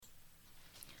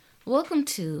Welcome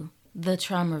to The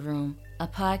Trauma Room, a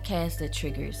podcast that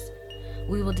triggers.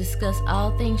 We will discuss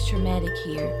all things traumatic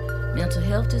here: mental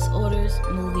health disorders,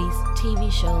 movies,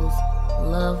 TV shows,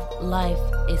 love, life,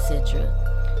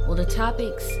 etc. Will the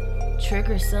topics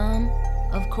trigger some?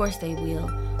 Of course they will,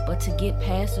 but to get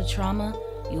past the trauma,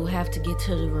 you will have to get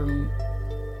to the room.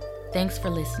 Thanks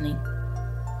for listening.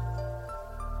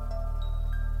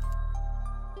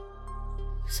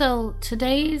 So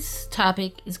today's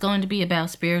topic is going to be about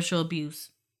spiritual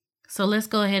abuse. So let's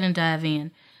go ahead and dive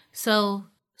in. So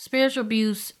spiritual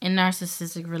abuse in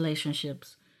narcissistic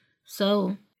relationships.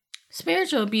 So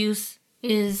spiritual abuse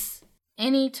is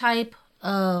any type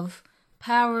of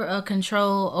power or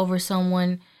control over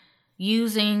someone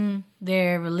using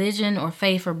their religion or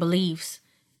faith or beliefs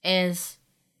as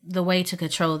the way to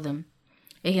control them.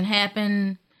 It can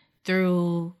happen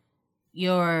through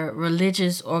your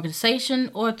religious organization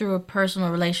or through a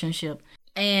personal relationship.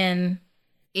 And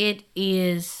it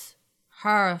is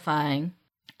horrifying.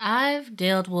 I've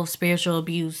dealt with spiritual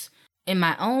abuse in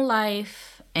my own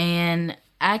life, and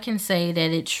I can say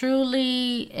that it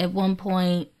truly, at one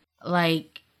point,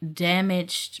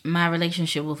 damaged my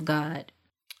relationship with God.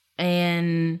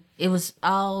 And it was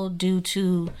all due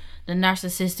to the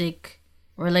narcissistic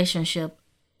relationship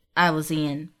I was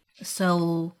in.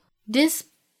 So this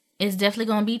is definitely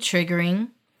going to be triggering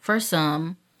for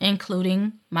some,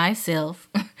 including myself.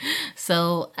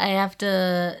 So I have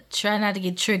to try not to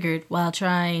get triggered while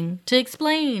trying to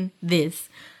explain this.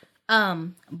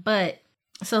 But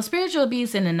so spiritual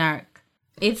abuse in the narc,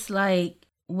 it's like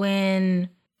when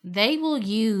they will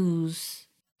use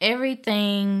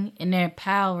everything in their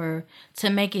power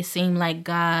to make it seem like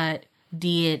God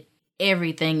did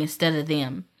everything instead of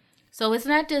them. So it's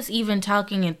not just even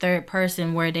talking in third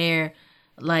person where they're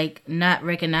not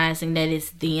recognizing that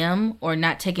it's them or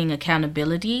not taking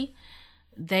accountability.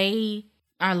 They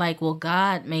are like, well,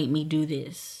 God made me do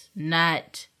this,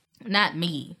 not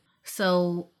me.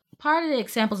 So part of the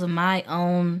examples of my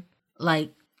own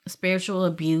spiritual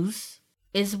abuse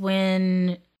is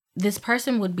when this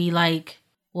person would be like,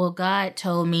 well, God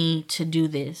told me to do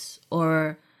this,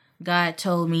 or God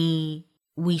told me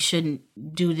we shouldn't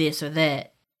do this or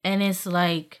that. And it's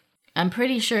like, I'm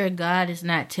pretty sure God is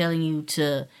not telling you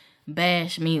to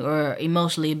bash me or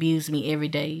emotionally abuse me every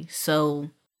day. So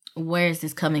where is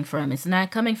this coming from? It's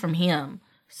not coming from him.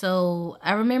 So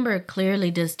I remember clearly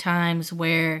just times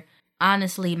where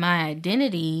honestly my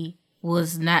identity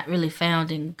was not really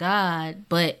found in God,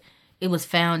 but it was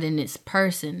found in this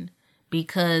person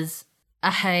because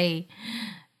I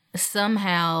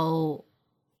somehow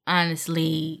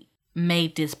honestly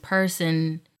made this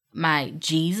person my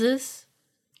Jesus.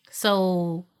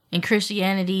 So in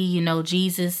Christianity,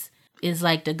 Jesus is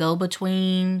like the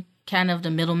go-between, kind of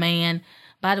the middleman.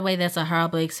 By the way, that's a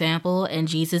horrible example, and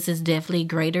Jesus is definitely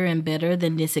greater and better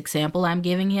than this example I'm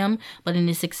giving him. But in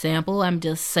this example, I'm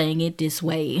just saying it this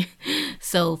way.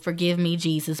 So forgive me,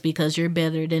 Jesus, because you're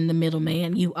better than the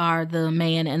middleman. You are the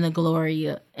man and the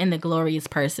glorious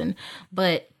person.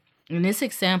 But in this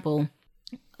example,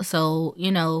 so,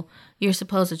 you're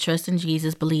supposed to trust in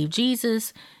Jesus, believe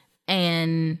Jesus,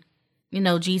 and,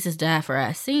 Jesus died for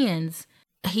our sins.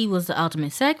 He was the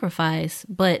ultimate sacrifice,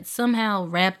 but somehow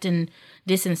wrapped in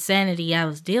this insanity I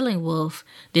was dealing with,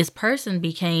 this person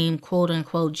became quote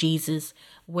unquote Jesus,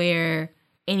 where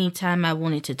anytime I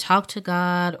wanted to talk to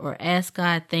God or ask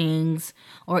God things,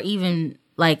 or even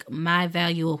my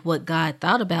value of what God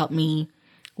thought about me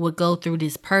would go through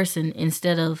this person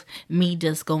instead of me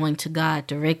just going to God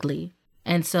directly.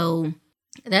 And so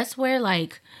that's where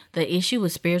the issue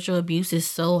with spiritual abuse is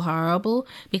so horrible,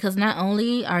 because not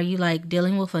only are you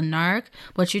dealing with a narc,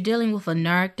 but you're dealing with a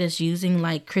narc that's using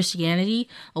Christianity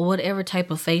or whatever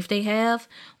type of faith they have,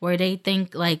 where they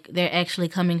think they're actually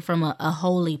coming from a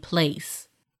holy place.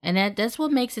 And that's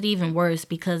what makes it even worse,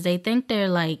 because they think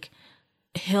they're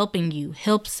helping you,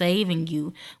 saving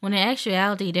you, when in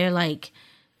actuality they're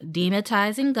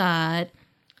demonizing God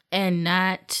and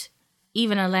not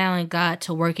even allowing God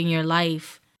to work in your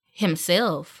life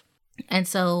himself. And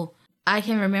so I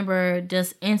can remember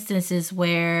just instances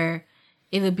where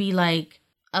it would be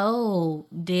oh,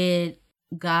 did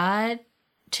God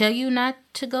tell you not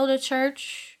to go to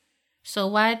church? So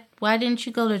why didn't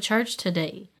you go to church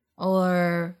today?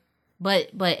 Or but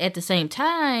at the same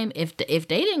time, if they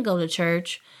didn't go to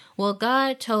church, well,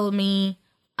 God told me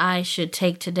I should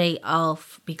take today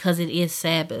off because it is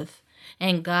Sabbath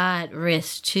and God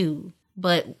rests too.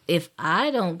 But if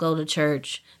I don't go to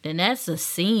church, then that's a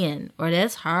sin, or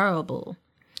that's horrible.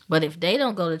 But if they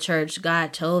don't go to church,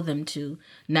 God told them to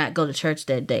not go to church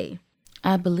that day.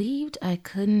 I believed I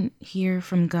couldn't hear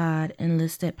from God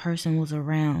unless that person was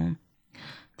around.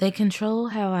 They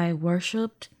controlled how I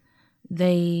worshiped.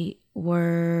 They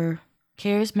were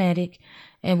charismatic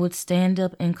and would stand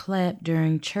up and clap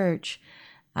during church.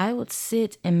 I would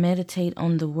sit and meditate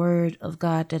on the word of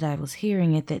God that I was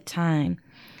hearing at that time.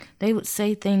 They would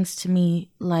say things to me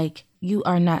like, "You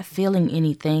are not feeling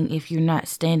anything if you're not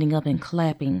standing up and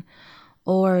clapping."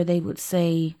 Or they would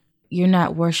say, "You're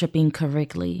not worshiping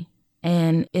correctly."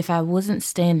 And if I wasn't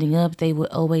standing up, they would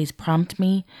always prompt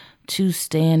me to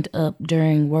stand up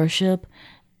during worship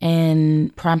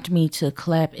and prompt me to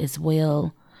clap as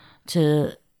well,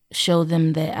 to show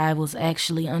them that I was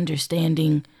actually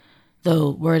understanding the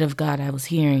word of God I was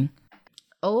hearing.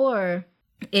 Or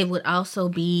it would also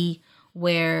be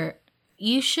where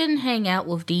you shouldn't hang out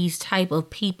with these type of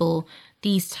people,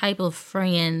 these type of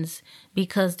friends,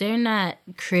 because they're not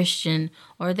Christian,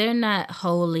 or they're not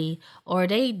holy, or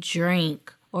they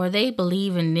drink, or they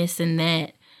believe in this and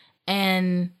that.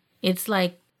 And it's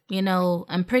like,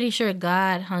 I'm pretty sure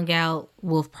God hung out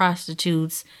with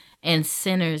prostitutes and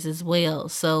sinners as well.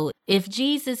 So if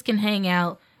Jesus can hang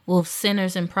out with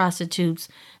sinners and prostitutes,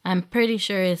 I'm pretty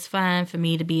sure it's fine for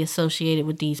me to be associated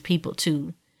with these people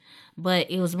too. But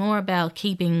it was more about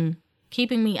keeping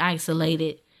me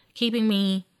isolated, keeping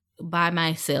me by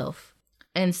myself.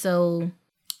 And so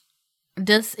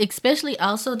especially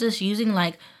also just using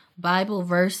like Bible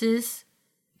verses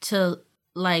to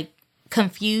like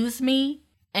confuse me,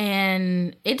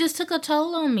 and it just took a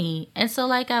toll on me. And so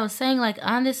like I was saying, like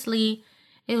honestly,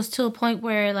 it was to a point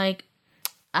where like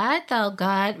I thought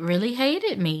God really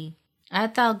hated me. I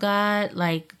thought God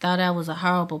thought I was a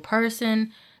horrible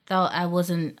person, thought I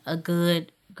wasn't a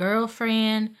good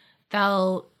girlfriend,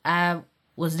 thought I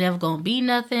was never gonna be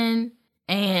nothing.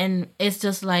 And it's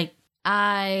just like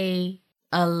I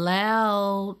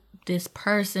allowed this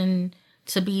person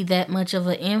to be that much of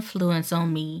an influence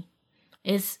on me.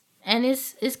 It's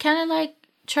kind of like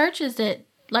churches that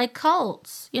like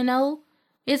cults,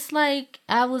 It's like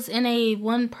I was in a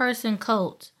one person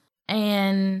cult,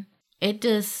 and it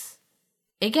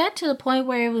got to the point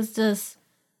where it was just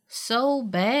so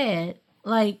bad.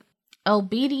 Like,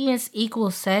 obedience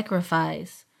equals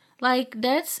sacrifice. Like,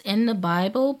 that's in the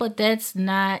Bible, but that's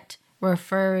not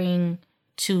referring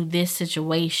to this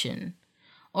situation.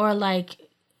 Or like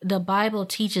the Bible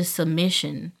teaches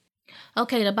submission.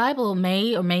 Okay, the Bible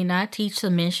may or may not teach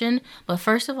submission, but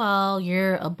first of all,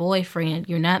 you're a boyfriend.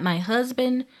 You're not my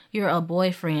husband, you're a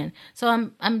boyfriend. So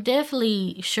I'm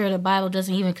definitely sure the Bible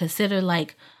doesn't even consider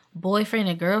like boyfriend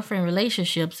and girlfriend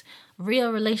relationships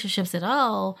real relationships at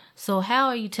all. So how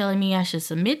are you telling me I should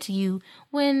submit to you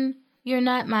when you're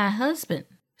not my husband?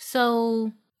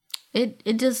 So it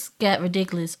just got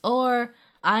ridiculous. Or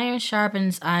iron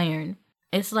sharpens iron.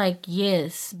 It's like,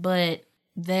 yes, but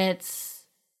that's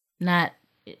not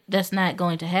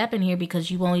going to happen here,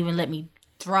 because you won't even let me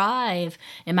thrive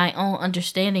in my own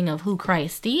understanding of who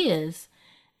Christ is.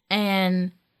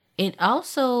 And it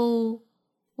also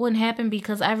wouldn't happen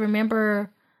because I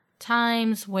remember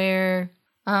times where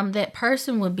that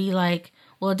person would be like,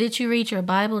 "Well, did you read your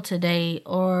Bible today?"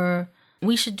 Or,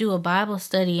 "We should do a Bible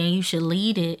study and you should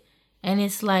lead it." And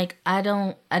it's like I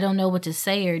don't know what to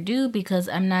say or do, because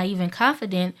I'm not even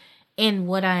confident in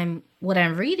what I'm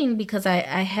reading, because I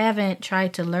haven't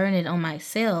tried to learn it on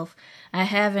myself. I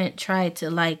haven't tried to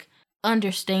like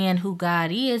understand who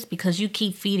God is, because you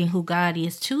keep feeding who God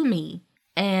is to me.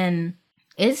 And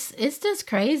it's just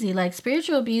crazy. Like,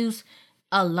 spiritual abuse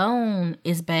alone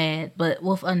is bad, but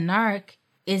with a narc,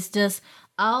 it's just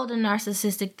all the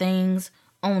narcissistic things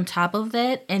on top of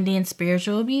that, and then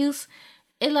spiritual abuse,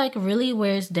 it like really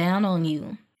wears down on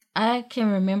you. I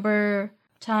can remember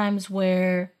times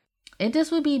where it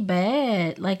just would be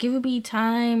bad. Like, it would be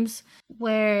times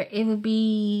where it would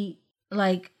be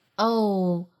like,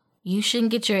 "Oh, you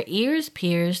shouldn't get your ears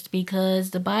pierced because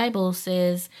the Bible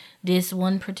says this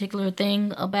one particular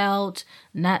thing about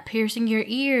not piercing your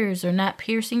ears or not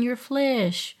piercing your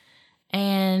flesh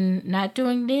and not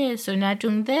doing this or not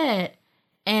doing that."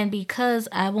 And because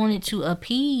I wanted to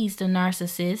appease the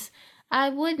narcissist,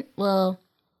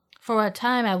 for a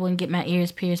time I wouldn't get my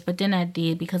ears pierced, but then I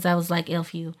did, because I was like,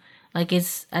 "F you. Like,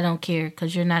 I don't care,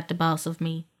 because you're not the boss of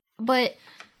me." But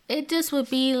it just would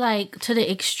be like to the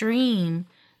extreme.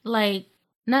 Like,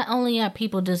 not only are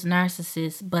people just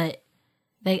narcissists, but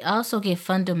they also get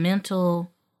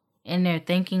fundamental in their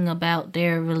thinking about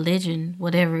their religion,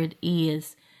 whatever it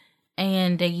is.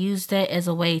 And they use that as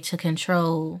a way to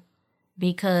control.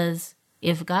 Because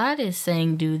if God is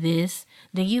saying do this,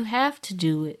 then you have to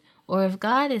do it. Or if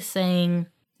God is saying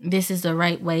this is the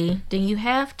right way, then you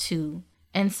have to.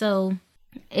 And so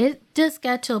It just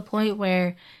got to a point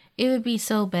where it would be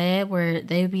so bad where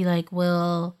they would be like,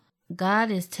 well,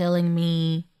 God is telling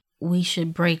me we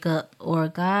should break up, or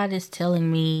God is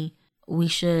telling me we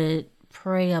should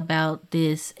pray about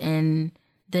this. And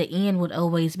the end would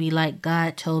always be like,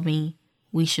 God told me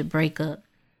we should break up.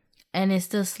 And it's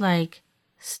just like,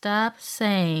 stop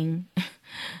saying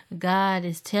God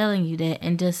is telling you that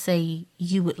and just say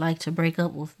you would like to break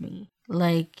up with me.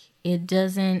 Like, it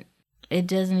doesn't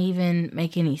even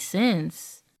make any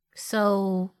sense.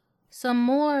 So, some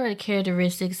more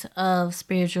characteristics of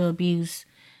spiritual abuse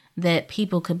that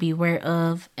people could be aware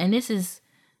of, and this is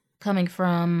coming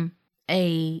from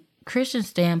a Christian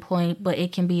standpoint, but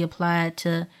it can be applied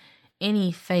to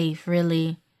any faith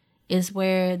really, is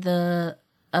where the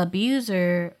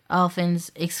abuser often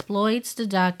exploits the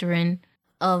doctrine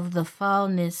of the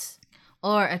fallenness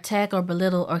or attack or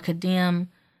belittle or condemn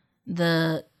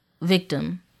the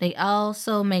victim. They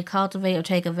also may cultivate or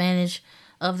take advantage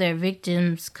of their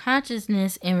victim's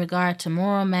consciousness in regard to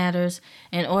moral matters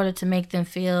in order to make them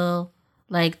feel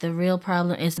like the real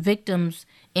problem is the victim's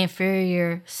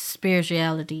inferior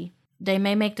spirituality. They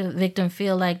may make the victim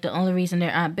feel like the only reason they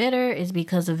aren't better is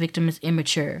because the victim is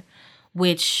immature,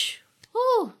 which,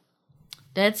 whew,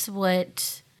 that's what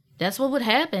would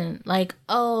happen. Like,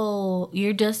 oh,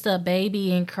 you're just a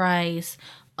baby in Christ.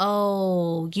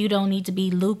 Oh, you don't need to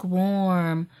be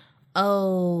lukewarm.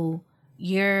 Oh,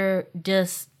 you're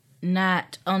just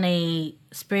not on a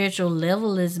spiritual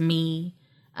level as me.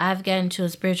 I've gotten to a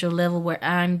spiritual level where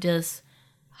I'm just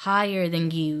higher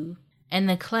than you. And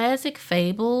the classic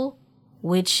fable,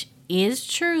 which is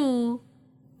true,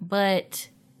 but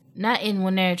not in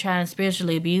when they're trying to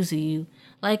spiritually abuse you.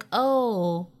 Like,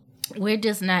 oh, we're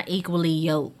just not equally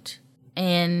yoked.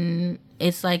 And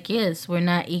it's like, yes, we're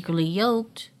not equally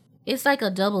yoked. It's like a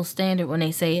double standard when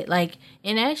they say it. Like,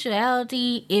 in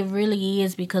actuality, it really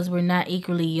is because we're not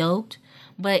equally yoked.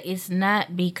 But it's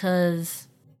not because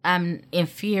I'm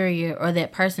inferior or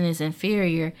that person is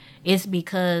inferior. It's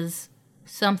because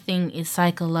something is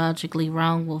psychologically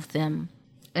wrong with them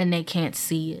and they can't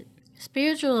see it.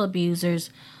 Spiritual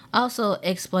abusers also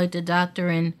exploit the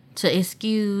doctrine to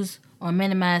excuse or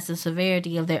minimize the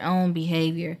severity of their own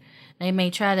behavior. They may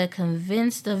try to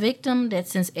convince the victim that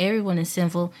since everyone is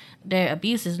sinful, their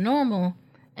abuse is normal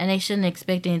and they shouldn't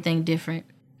expect anything different.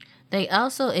 They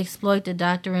also exploit the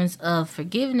doctrines of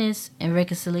forgiveness and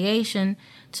reconciliation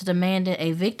to demand that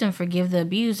a victim forgive the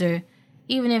abuser,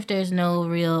 even if there's no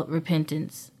real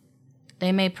repentance.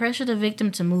 They may pressure the victim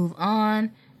to move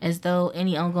on, as though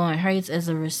any ongoing hurts as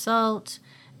a result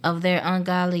of their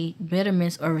ungodly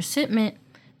bitterness or resentment.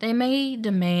 They may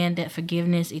demand that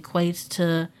forgiveness equates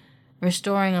to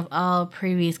restoring of all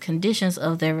previous conditions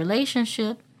of their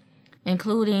relationship,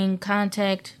 including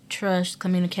contact, trust,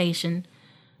 communication.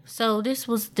 So this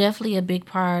was definitely a big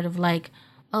part of like,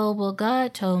 oh, well,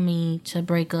 God told me to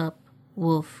break up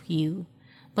with you.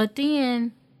 But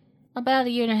then, about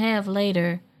a year and a half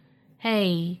later,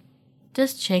 hey,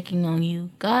 just checking on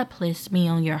you. God placed me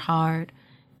on your heart.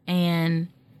 And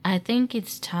I think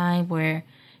it's time where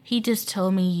he just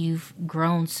told me you've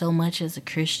grown so much as a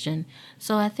Christian.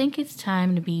 So I think it's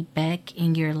time to be back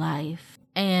in your life.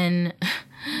 And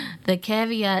the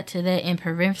caveat to that in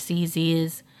parentheses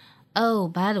is, oh,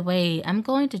 by the way, I'm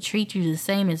going to treat you the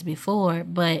same as before,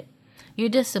 but you're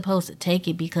just supposed to take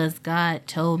it because God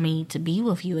told me to be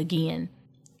with you again.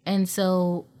 And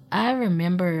so I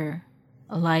remember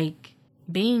like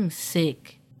being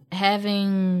sick,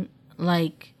 having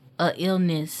like a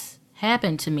illness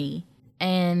happen to me.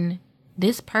 And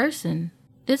this person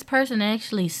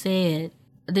actually said,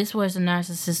 this was the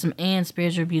narcissism and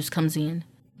spiritual abuse comes in.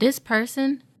 This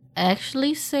person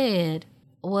actually said,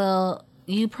 well,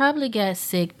 you probably got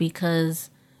sick because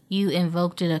you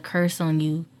invoked a curse on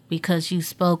you because you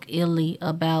spoke illy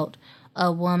about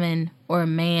a woman or a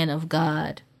man of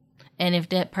God. And if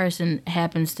that person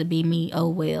happens to be me, oh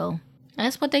well.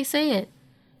 That's what they said.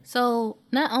 So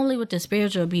not only with the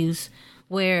spiritual abuse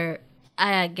where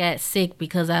I got sick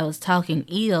because I was talking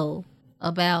ill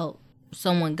about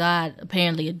someone God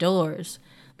apparently adores,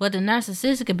 but the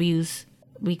narcissistic abuse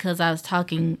because I was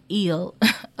talking ill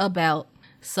about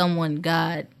someone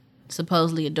God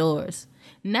supposedly adores.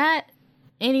 Not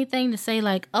anything to say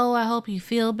like, oh, I hope you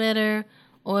feel better,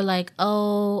 or like,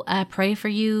 oh, I pray for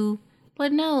you.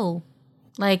 But no,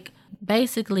 like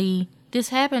basically this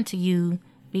happened to you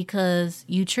because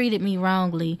you treated me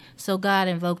wrongly, so God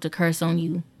invoked a curse on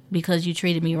you because you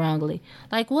treated me wrongly.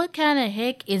 Like, what kind of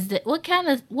heck is that?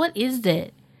 What is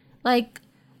that? Like,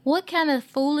 what kind of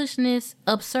foolishness,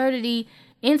 absurdity,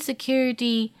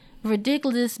 insecurity,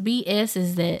 ridiculous BS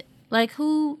is that? Like,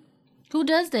 who Who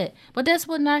does that? But that's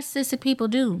what narcissistic people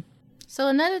do. So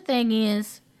another thing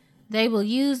is they will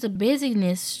use the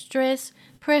busyness, stress,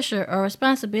 pressure, or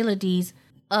responsibilities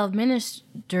of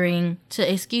ministering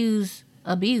to excuse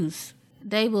abuse.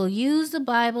 They will use the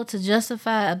Bible to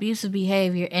justify abusive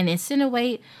behavior and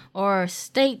insinuate or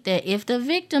state that if the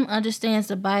victim understands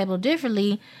the Bible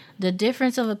differently, the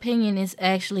difference of opinion is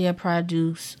actually a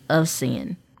produce of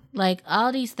sin. Like,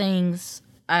 all these things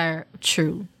are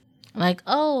true. Like,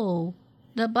 oh,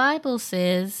 the Bible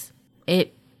says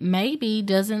it maybe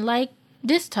doesn't like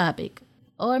this topic,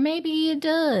 or maybe it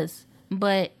does,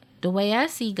 but the way I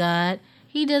see God,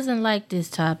 he doesn't like this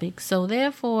topic. So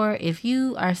therefore, if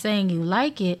you are saying you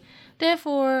like it,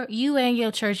 therefore you and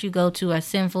your church you go to are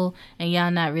sinful and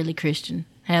y'all not really Christian.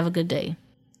 Have a good day.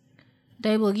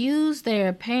 They will use their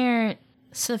apparent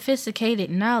sophisticated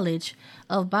knowledge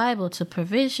of Bible to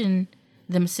provision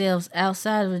themselves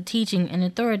outside of the teaching and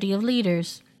authority of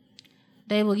leaders.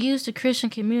 They will use the Christian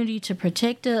community to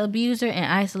protect the abuser and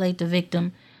isolate the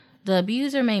victim. The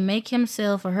abuser may make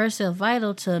himself or herself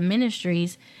vital to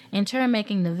ministries, in turn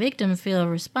making the victim feel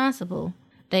responsible.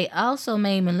 They also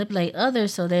may manipulate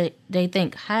others so that they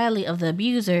think highly of the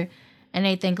abuser and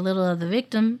they think little of the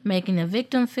victim, making the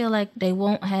victim feel like they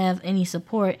won't have any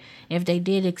support if they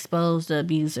did expose the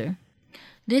abuser.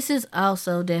 This is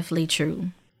also definitely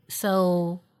true.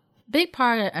 So, big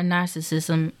part of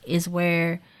narcissism is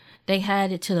where they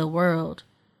hide it to the world.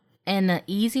 And the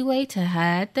easy way to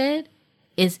hide that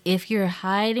is if you're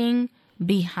hiding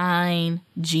behind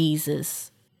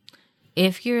Jesus.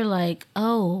 If you're like,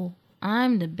 oh,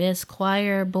 I'm the best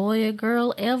choir boy or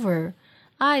girl ever.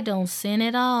 I don't sin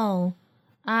at all.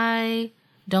 I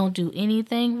don't do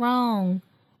anything wrong.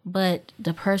 But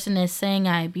the person that's saying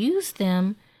I abused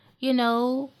them,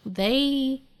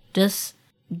 they just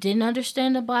didn't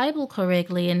understand the Bible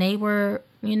correctly, and they were,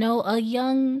 a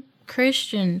young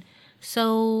Christian.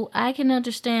 So I can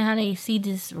understand how they see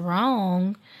this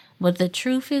wrong, but the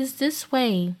truth is this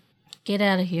way. Get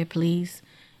out of here, please.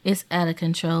 It's out of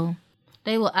control.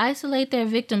 They will isolate their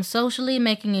victim socially,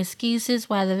 making excuses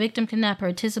why the victim cannot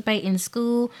participate in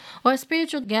school or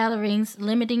spiritual gatherings,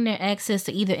 limiting their access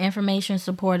to either information,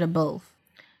 support, or both.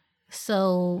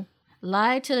 So,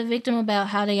 lie to the victim about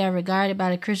how they are regarded by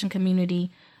the Christian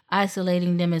community,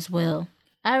 isolating them as well.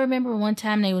 I remember one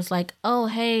time they was like, oh,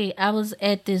 hey, I was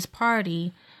at this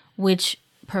party, which,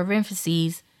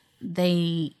 parentheses,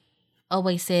 they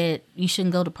always said you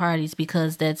shouldn't go to parties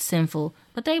because that's sinful.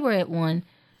 But they were at one.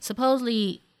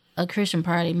 Supposedly a Christian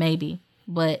party, maybe,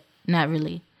 but not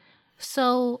really.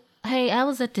 So, hey, I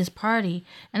was at this party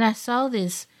and I saw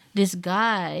this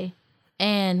guy,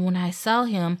 and when I saw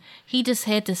him, he just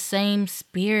had the same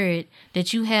spirit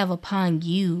that you have upon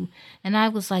you. And I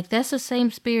was like, that's the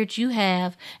same spirit you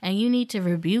have, and you need to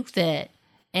rebuke that.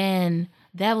 And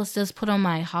that was just put on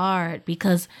my heart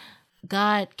because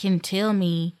God can tell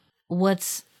me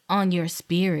what's on your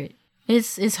spirit.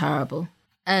 It's horrible.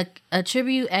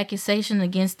 Attribute accusation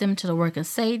against them to the work of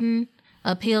Satan,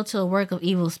 appeal to a work of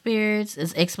evil spirits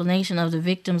as explanation of the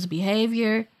victim's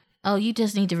behavior. Oh, you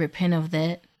just need to repent of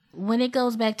that. When it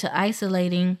goes back to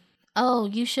isolating, oh,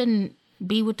 you shouldn't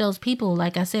be with those people,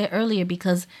 like I said earlier,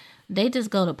 because they just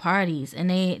go to parties and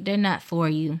they're not for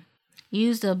you.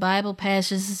 Use the Bible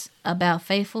passages about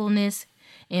faithfulness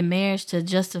in marriage to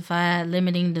justify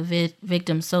limiting the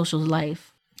victim's social life.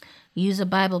 Use a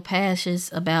Bible passage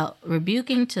about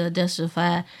rebuking to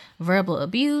justify verbal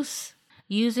abuse.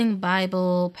 Using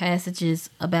Bible passages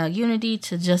about unity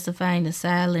to justifying the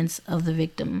silence of the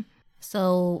victim.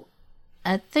 So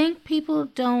I think people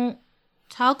don't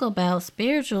talk about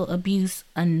spiritual abuse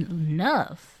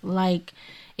enough. Like,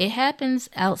 it happens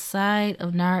outside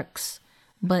of narcs,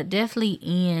 but definitely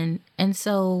in. And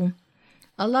so,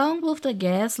 along with the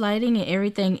gaslighting and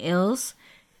everything else,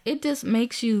 it just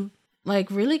makes you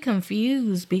really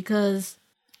confused because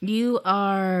you're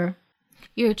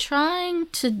trying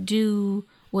to do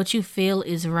what you feel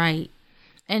is right.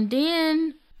 And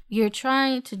then you're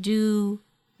trying to do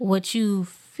what you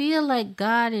feel like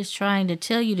God is trying to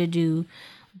tell you to do.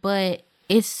 But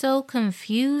it's so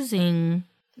confusing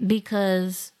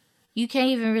because you can't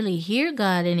even really hear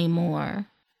God anymore.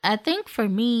 I think for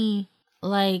me,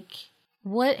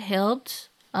 what helped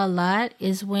a lot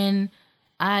is when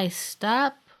I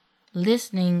stopped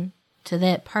listening to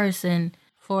that person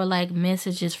for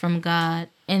messages from God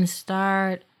and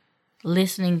start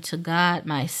listening to God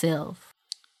myself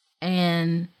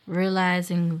and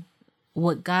realizing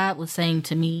what God was saying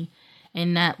to me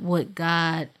and not what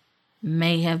God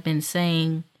may have been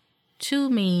saying to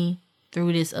me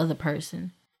through this other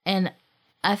person. And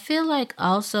I feel like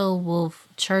also with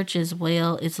church as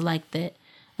well, it's like that.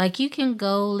 Like, you can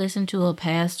go listen to a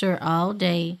pastor all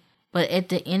day, but at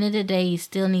the end of the day, you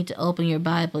still need to open your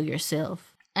Bible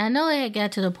yourself. I know it had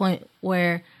got to the point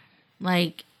where,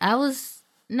 like, I was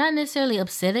not necessarily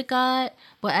upset at God,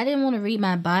 but I didn't want to read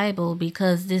my Bible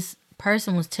because this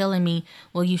person was telling me,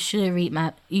 well, you should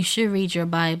read your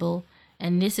Bible,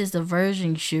 and this is the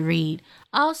version you should read.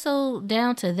 Also,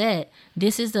 down to that,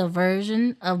 this is the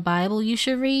version of Bible you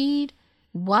should read.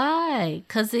 Why?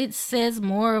 Because it says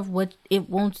more of what it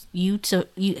wants you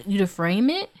to frame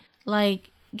it. Like,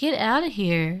 get out of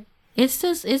here. It's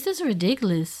just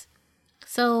ridiculous.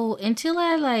 So until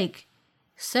I like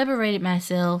separated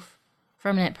myself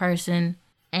from that person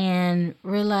and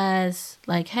realized,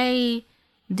 like, hey,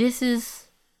 this is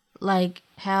like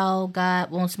how God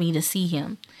wants me to see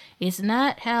him. It's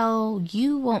not how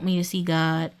you want me to see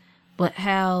God, but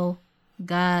how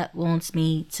God wants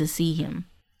me to see him.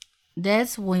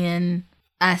 That's when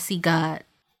I see God.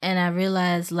 And I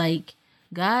realize, like,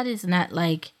 God is not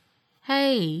like,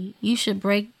 hey, you should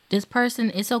break this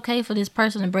person. It's okay for this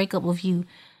person to break up with you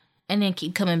and then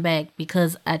keep coming back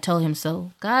because I told him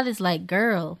so. God is like,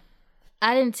 girl,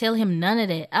 I didn't tell him none of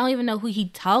that. I don't even know who he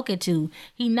talking to.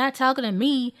 He not talking to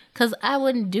me because I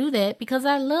wouldn't do that because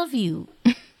I love you.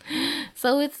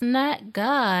 So it's not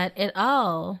God at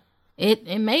all.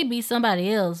 It may be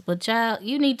somebody else, but child,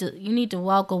 you need to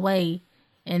walk away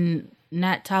and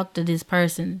not talk to this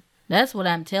person. That's what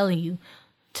I'm telling you.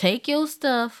 Take your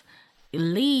stuff,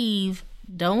 leave,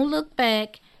 don't look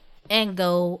back, and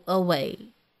go away.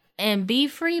 And be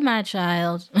free, my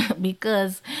child,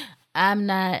 because I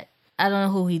don't know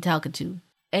who he talking to.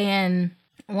 And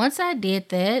once I did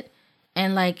that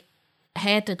and like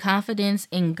had the confidence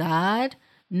in God,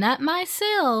 not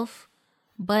myself,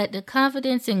 but the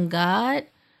confidence in God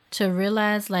to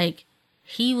realize like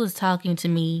he was talking to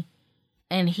me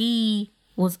and he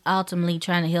was ultimately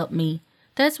trying to help me.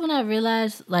 That's when I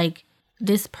realized like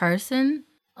this person,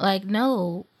 like,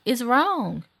 no, it's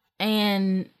wrong.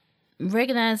 And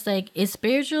recognize like it's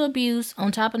spiritual abuse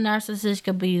on top of narcissistic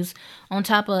abuse, on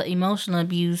top of emotional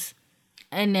abuse,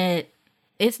 and that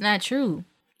it's not true.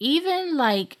 Even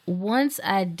like once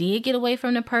I did get away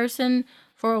from the person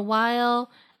for a while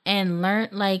and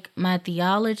learned like my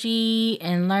theology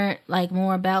and learned like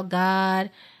more about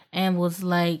God and was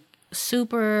like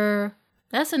super,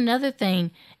 that's another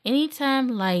thing. Anytime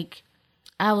like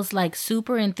I was like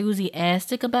super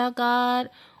enthusiastic about God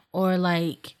or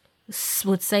like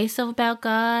would say stuff about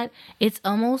God, it's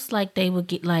almost like they would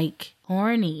get like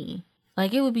horny.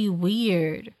 Like it would be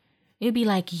weird. It'd be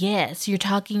like, yes, you're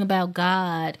talking about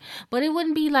God. But it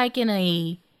wouldn't be like in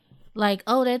a, like,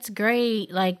 oh, that's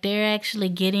great. Like they're actually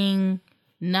getting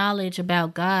knowledge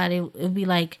about God. It'd be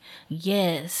like,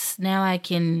 yes, now I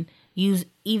can use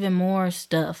even more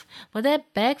stuff. But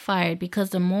that backfired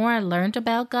because the more I learned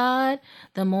about God,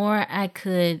 the more I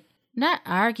could not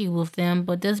argue with them,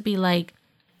 but just be like,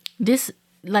 this,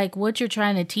 like what you're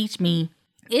trying to teach me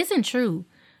isn't true.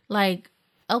 Like,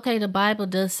 okay, the Bible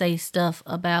does say stuff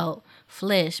about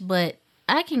flesh, but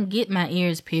I can get my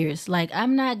ears pierced. Like,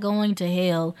 I'm not going to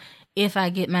hell if I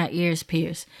get my ears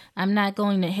pierced. I'm not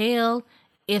going to hell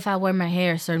if I wear my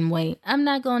hair a certain way. I'm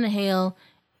not going to hell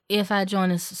if I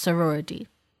join a sorority.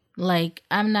 Like,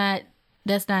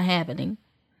 that's not happening.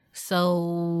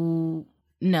 So,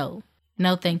 no,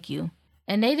 thank you.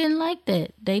 And they didn't like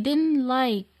that. They didn't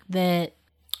like that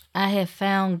I have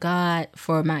found God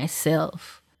for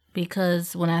myself,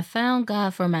 because when I found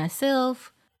God for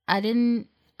myself, I didn't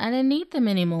need them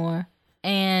anymore.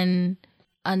 And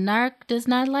a narc does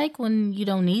not like when you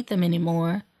don't need them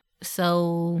anymore.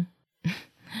 So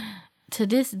to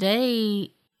this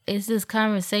day, it's just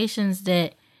conversations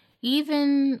that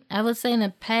even I would say in the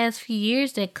past few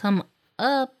years that come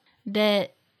up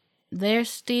that they're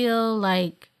still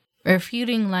like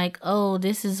refuting, like, oh,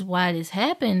 this is why this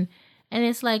happened. And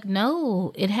it's like,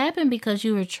 no, it happened because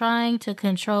you were trying to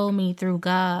control me through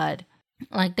God.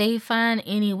 Like, they find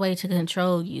any way to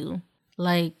control you.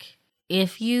 Like,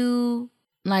 if you're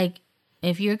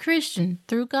a Christian,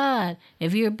 through God.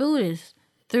 If you're a Buddhist,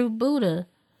 through Buddha.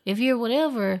 If you're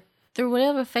whatever, through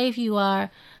whatever faith you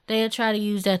are, they'll try to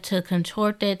use that to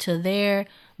contort that to their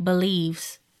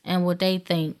beliefs and what they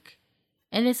think.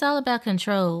 And it's all about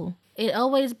control. It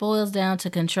always boils down to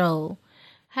control.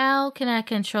 How can I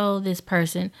control this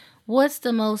person? What's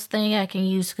the most thing I can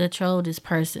use to control this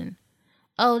person?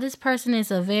 Oh, this person is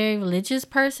a very religious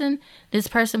person. This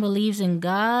person believes in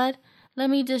God. Let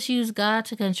me just use God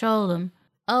to control them.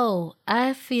 Oh,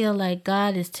 I feel like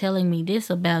God is telling me this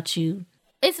about you.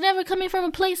 It's never coming from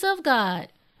a place of God.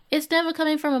 It's never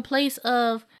coming from a place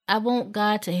of, I want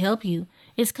God to help you.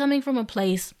 It's coming from a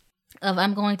place of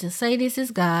I'm going to say this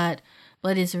is God,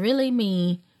 but it's really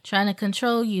me trying to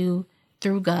control you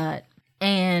through God.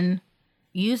 And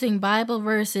using Bible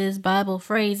verses, Bible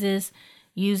phrases,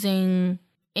 using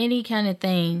any kind of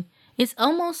thing, it's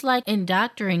almost like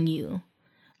indoctrinating you.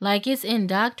 Like it's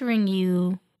indoctrinating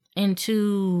you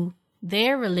into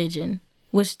their religion,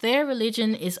 which their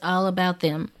religion is all about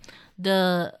them.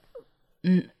 The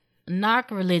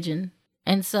narc religion.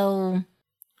 And so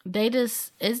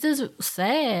it's just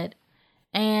sad.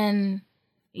 And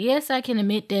yes, I can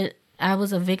admit that I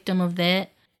was a victim of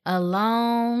that a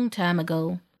long time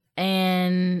ago.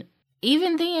 And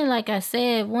even then, like I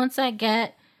said, once I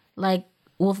got like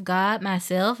with God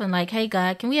myself and like, hey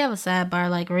God, can we have a sidebar?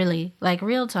 Like really, like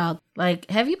real talk. Like,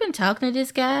 have you been talking to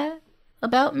this guy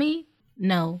about me?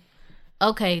 No.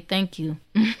 Okay, thank you.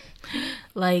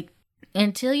 Like,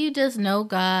 until you just know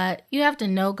God, you have to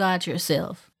know God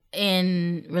yourself.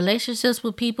 In relationships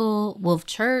with people, with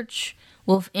church,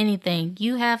 with anything,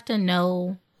 you have to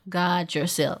know God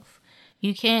yourself.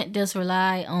 You can't just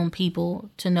rely on people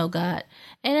to know God.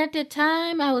 And at the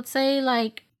time, I would say,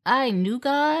 like, I knew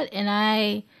God and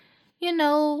I,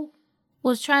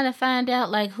 was trying to find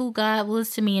out, like, who God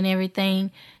was to me and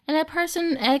everything. And that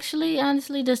person actually,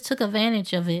 honestly, just took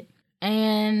advantage of it.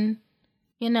 And,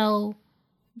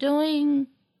 doing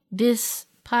this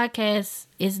podcast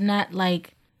is not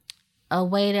like a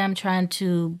way that I'm trying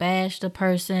to bash the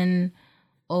person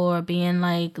or being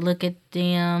like, look at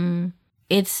them.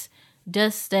 It's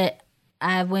just that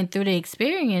I went through the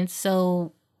experience.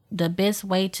 So the best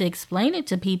way to explain it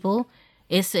to people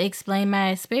is to explain my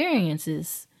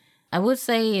experiences. I would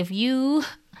say if you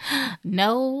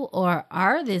know or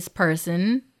are this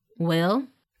person, well,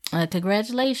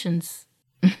 congratulations.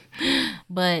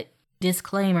 But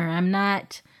disclaimer, I'm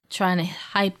not trying to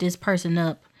hype this person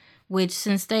up, which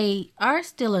since they are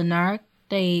still a narc,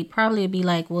 they probably be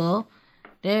like, well,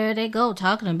 there they go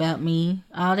talking about me.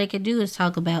 All they could do is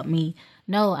talk about me.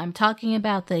 No, I'm talking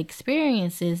about the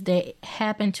experiences that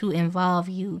happen to involve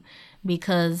you,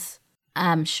 because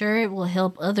I'm sure it will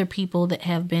help other people that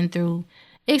have been through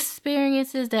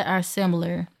experiences that are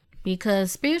similar,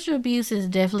 because spiritual abuse is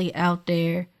definitely out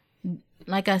there.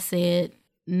 Like I said,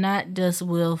 not just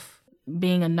with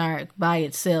being a narc by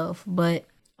itself, but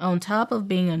on top of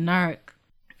being a narc,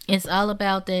 it's all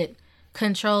about that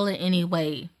control in any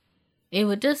way. It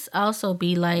would just also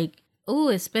be like,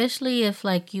 especially if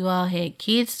like you all had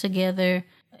kids together,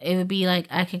 it would be like,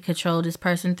 I could control this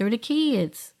person through the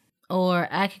kids, or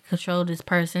I could control this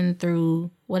person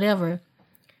through whatever.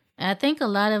 And I think a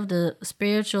lot of the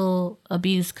spiritual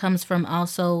abuse comes from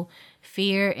also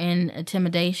fear and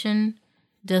intimidation.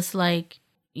 Just like,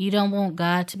 you don't want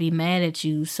God to be mad at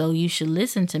you, so you should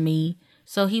listen to me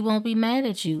so he won't be mad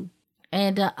at you.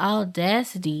 And the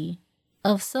audacity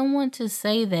of someone to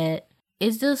say that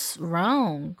is just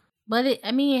wrong. But it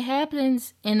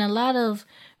happens in a lot of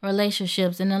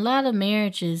relationships and a lot of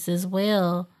marriages as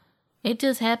well. It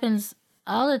just happens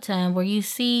all the time where you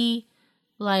see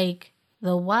like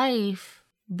the wife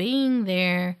being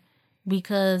there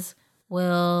because,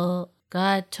 well,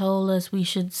 God told us we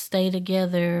should stay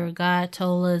together. God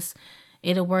told us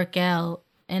it'll work out.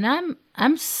 And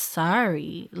I'm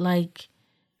sorry. Like,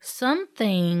 some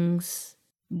things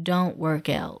don't work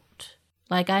out.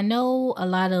 Like, I know a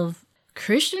lot of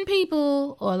Christian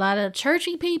people or a lot of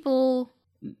churchy people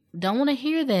don't want to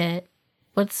hear that.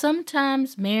 But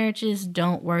sometimes marriages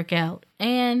don't work out.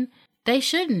 And they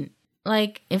shouldn't.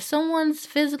 Like, if someone's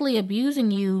physically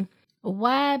abusing you,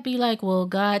 why be like, well,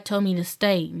 God told me to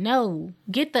stay? No,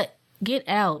 get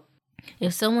out.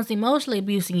 If someone's emotionally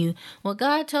abusing you, well,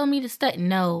 God told me to stay.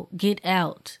 No, get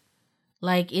out.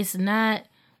 Like, it's not,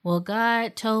 well,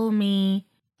 God told me,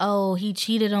 oh, he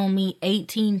cheated on me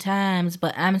 18 times,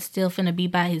 but I'm still finna be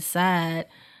by his side.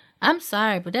 I'm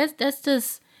sorry, but that's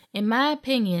just, in my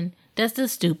opinion, that's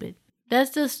just stupid.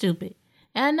 That's just stupid.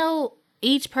 And I know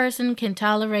each person can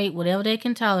tolerate whatever they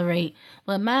can tolerate,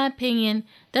 but in my opinion,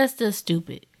 that's just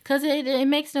stupid. Because it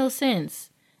makes no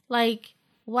sense. Like,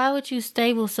 why would you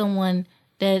stay with someone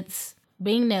that's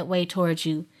being that way towards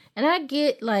you? And I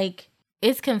get, like,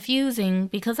 it's confusing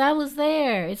because I was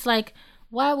there. It's like,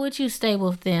 why would you stay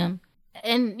with them?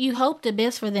 And you hope the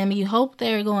best for them. You hope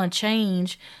they're going to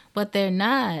change, but they're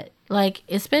not. Like,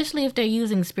 especially if they're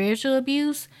using spiritual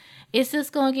abuse, it's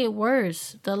just going to get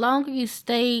worse. The longer you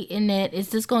stay in that,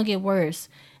 it's just going to get worse.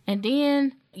 And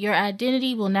then your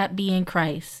identity will not be in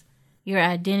Christ. Your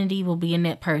identity will be in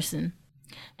that person.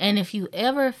 And if you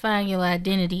ever find your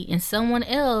identity in someone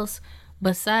else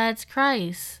besides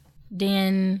Christ,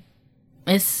 then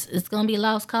it's going to be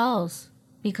lost cause.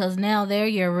 Because now they're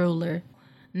your ruler.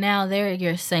 Now they're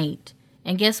your saint.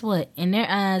 And guess what? In their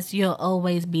eyes, you'll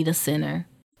always be the center.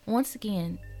 Once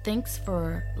again, thanks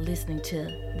for listening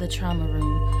to The Trauma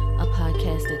Room, a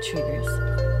podcast that triggers.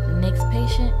 The next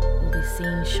patient will be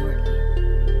seen shortly.